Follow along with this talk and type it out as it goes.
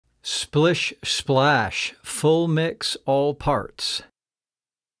Splish, splash, full mix all parts.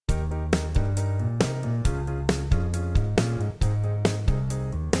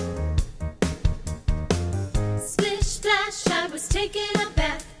 Splish, splash, I was taking a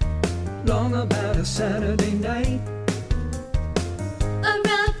bath. Long about a Saturday night. I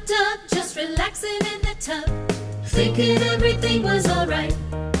rubbed up, just relaxing in the tub, thinking everything was alright.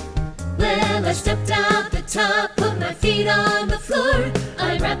 Well, I stepped out the tub, put my feet on the floor.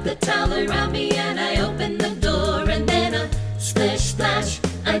 I wrapped the towel around me and I opened the door. And then a splish, splash,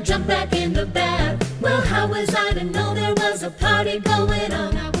 I jumped back in the bath. Well, how was I to know there was a party going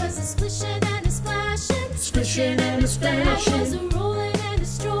on? I was a splishing and a splashing, Splishing and a I was splashing, a rolling and a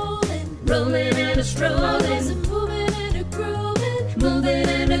strolling, rolling and a I was a strolling, moving and a grooving, moving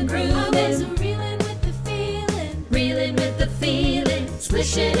and a I was a grooving, reeling with the feeling, reeling with the feeling.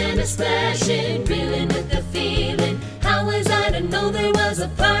 splishing and a splashing, reeling with the feeling. How was I to know there was a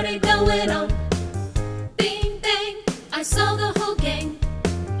party going on? Bing bang, I saw the whole gang,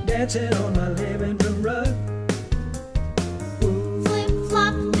 Dancing on my living room rug. Ooh, flip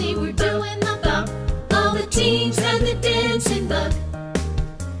flop, they were doing the bop. All the teens had the dancing bug.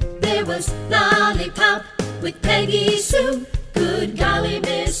 There was Lollipop with Peggy Sue. Good golly,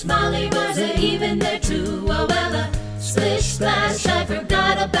 Miss Molly was even there too. Oh well, splish splash, I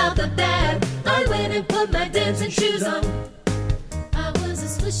forgot about the bag. I went and put my dancing shoes on. I was a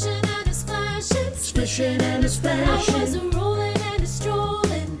splishing and a splashing, splishing and a I was splashing, a rolling and a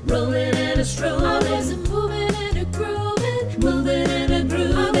strolling, rolling and a I was strolling, a moving and a grooving, moving and a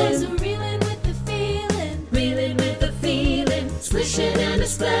I was a grooving, reeling with the feeling, reeling with the feeling. splishing and a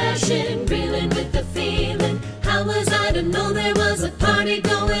splashing, reeling with the feeling. How was I to know there was a party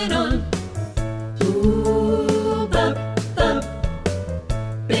going on? Ooh, bop, bop,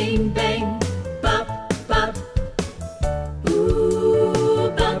 Bing bang, bop bop.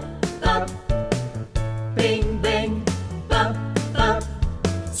 Ooh, bop bop. Bing bang, bop bop.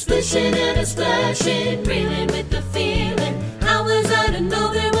 Splishing and a splashing, reeling with the feeling. How was I to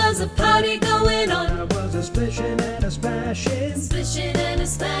know there was a party going on? I was a splishing and a splashing, Splishing and a I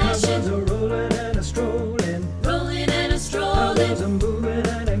was splashing, a rolling and a strolling, rolling and a I strolling, was a moving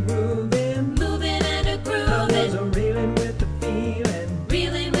and a grooving, moving and a I was grooving, a reeling with the feeling,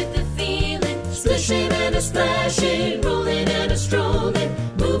 reeling with the feeling. Splishing and a splashing, rolling and a strolling,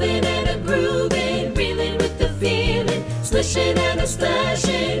 moving and a grooving, reeling with the feeling. Splishing and a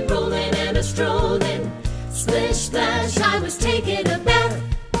splashing, rolling and a strolling. Splish splash, I was taking a bath.